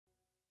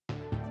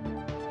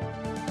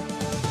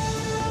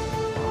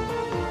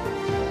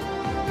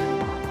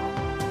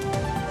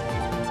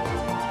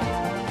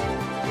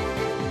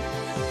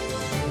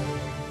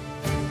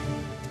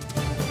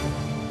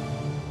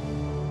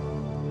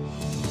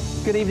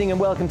Good evening and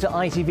welcome to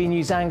ITV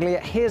News Anglia.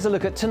 Here's a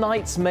look at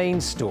tonight's main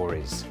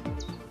stories.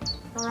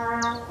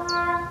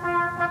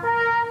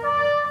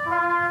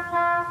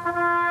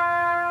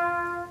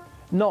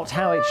 Not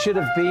how it should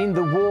have been,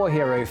 the war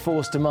hero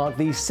forced to mark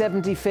the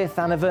 75th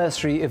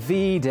anniversary of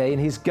VE Day in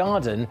his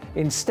garden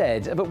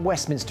instead of at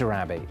Westminster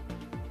Abbey.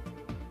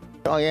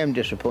 I am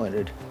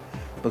disappointed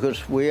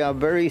because we are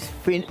very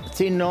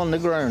thin on the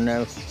ground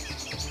now.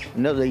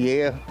 Another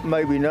year,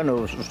 maybe none of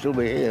us will still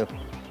be here.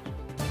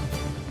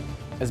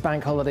 As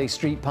bank holiday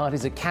street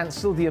parties are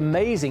cancelled, the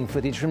amazing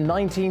footage from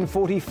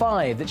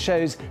 1945 that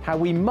shows how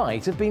we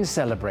might have been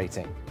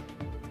celebrating.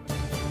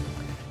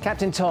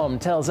 Captain Tom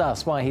tells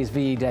us why his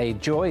VE Day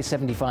joy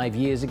 75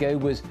 years ago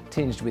was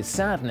tinged with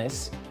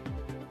sadness.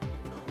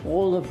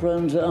 All the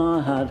friends that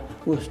I had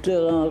were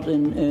still out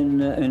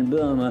in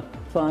Burma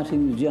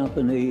fighting the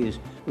Japanese.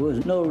 There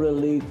was no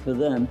relief for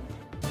them.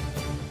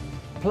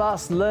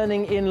 Plus,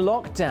 learning in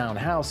lockdown,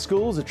 how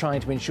schools are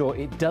trying to ensure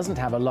it doesn't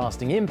have a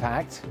lasting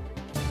impact.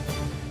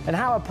 And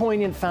how a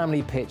poignant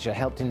family picture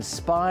helped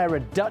inspire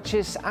a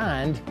duchess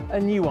and a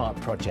new art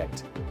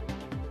project.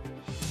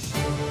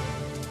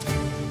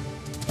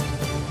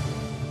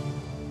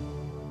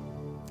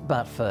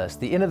 But first,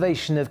 the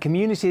innovation of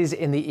communities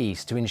in the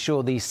East to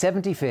ensure the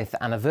 75th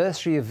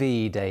anniversary of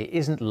VE Day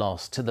isn't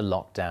lost to the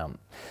lockdown.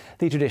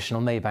 The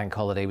traditional Maybank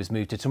holiday was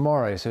moved to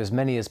tomorrow so as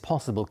many as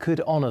possible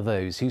could honour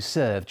those who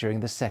served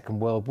during the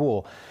Second World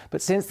War.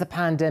 But since the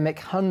pandemic,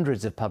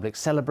 hundreds of public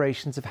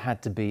celebrations have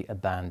had to be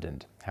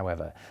abandoned.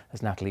 However,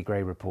 as Natalie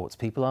Gray reports,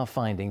 people are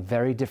finding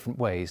very different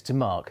ways to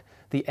mark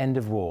the end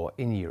of war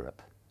in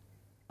Europe.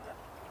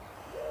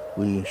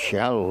 We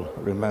shall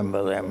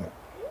remember them.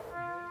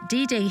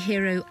 D-Day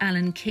hero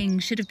Alan King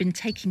should have been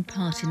taking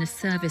part in a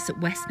service at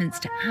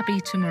Westminster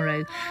Abbey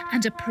tomorrow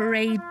and a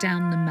parade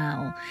down the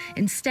Mall.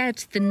 Instead,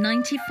 the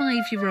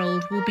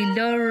 95-year-old will be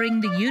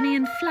lowering the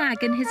Union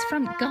flag in his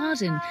front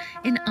garden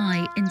in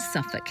Eye in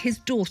Suffolk, his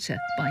daughter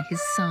by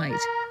his side.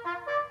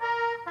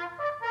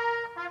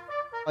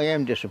 I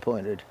am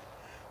disappointed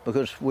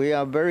because we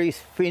are very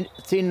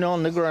thin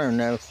on the ground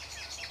now.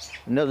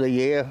 Another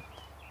year,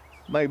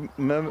 maybe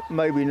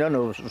none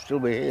of us will still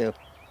be here.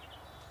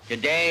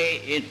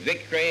 Today is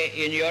Victory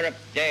in Europe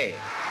Day.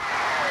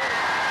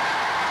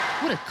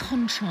 What a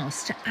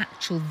contrast to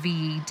actual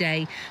VE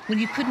Day, when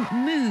you couldn't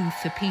move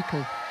for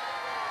people.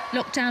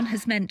 Lockdown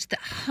has meant that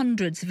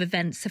hundreds of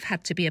events have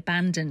had to be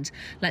abandoned,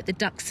 like the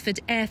Duxford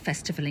Air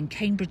Festival in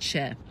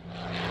Cambridgeshire.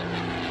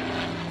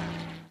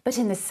 But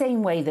in the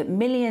same way that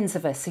millions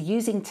of us are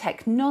using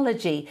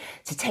technology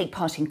to take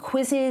part in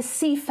quizzes,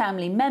 see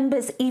family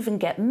members, even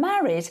get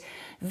married,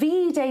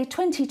 VE Day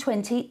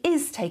 2020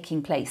 is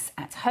taking place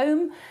at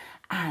home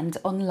and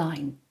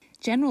online.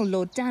 General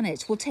Lord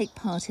Dannatt will take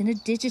part in a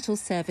digital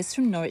service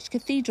from Norwich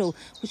Cathedral,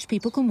 which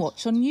people can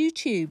watch on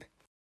YouTube.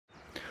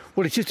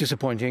 Well, it is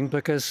disappointing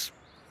because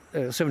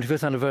the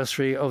 75th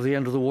anniversary of the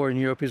end of the war in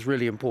Europe is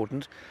really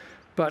important.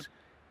 But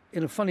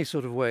in a funny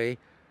sort of way,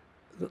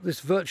 this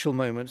virtual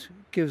moment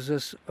gives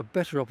us a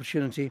better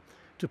opportunity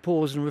to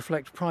pause and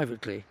reflect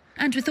privately.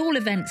 And with all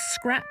events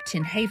scrapped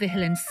in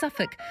Haverhill in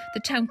Suffolk,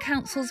 the Town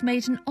Council's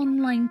made an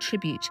online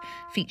tribute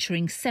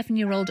featuring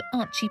 7-year-old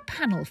Archie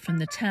Pannell from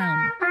the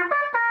town.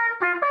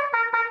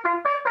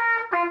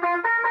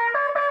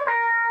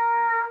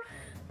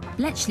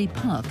 Bletchley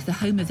Park, the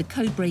home of the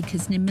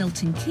Codebreakers near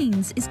Milton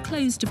Keynes, is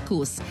closed, of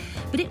course,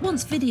 but it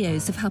wants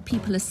videos of how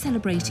people are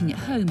celebrating at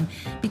home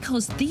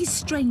because these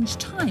strange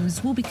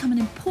times will become an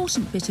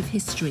important bit of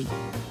history.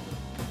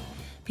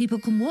 People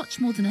can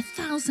watch more than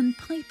 1,000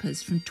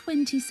 pipers from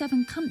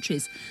 27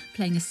 countries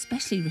playing a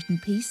specially written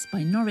piece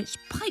by Norwich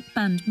pipe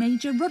band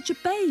major Roger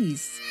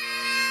Bays.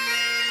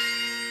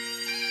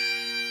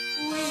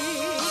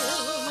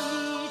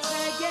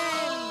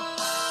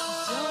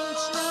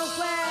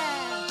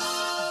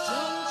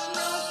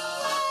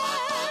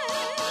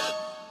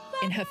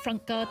 In her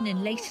front garden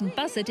in Leighton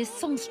Buzzard is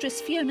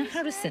songstress Fiona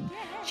Harrison.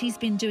 She's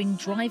been doing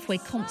driveway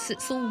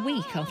concerts all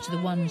week after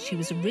the ones she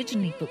was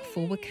originally booked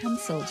for were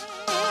cancelled.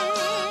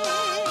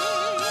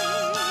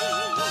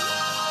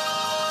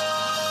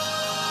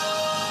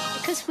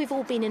 Because we've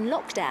all been in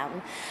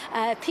lockdown,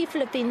 people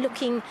have been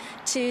looking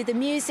to the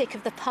music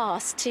of the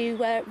past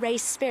to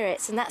raise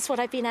spirits, and that's what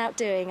I've been out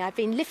doing. I've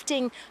been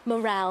lifting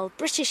morale,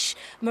 British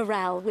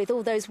morale, with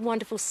all those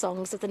wonderful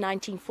songs of the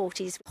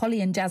 1940s.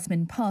 Holly and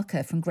Jasmine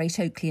Parker from Great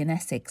Oakley in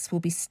Essex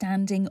will be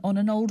standing on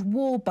an old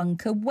war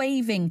bunker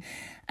waving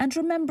and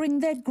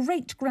remembering their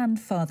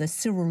great-grandfather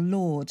Cyril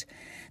Lord.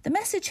 The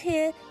message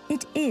here,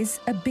 it is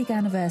a big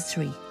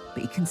anniversary,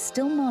 but you can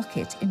still mark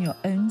it in your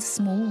own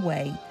small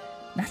way.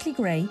 Natalie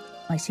Gray,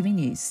 ITV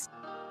News.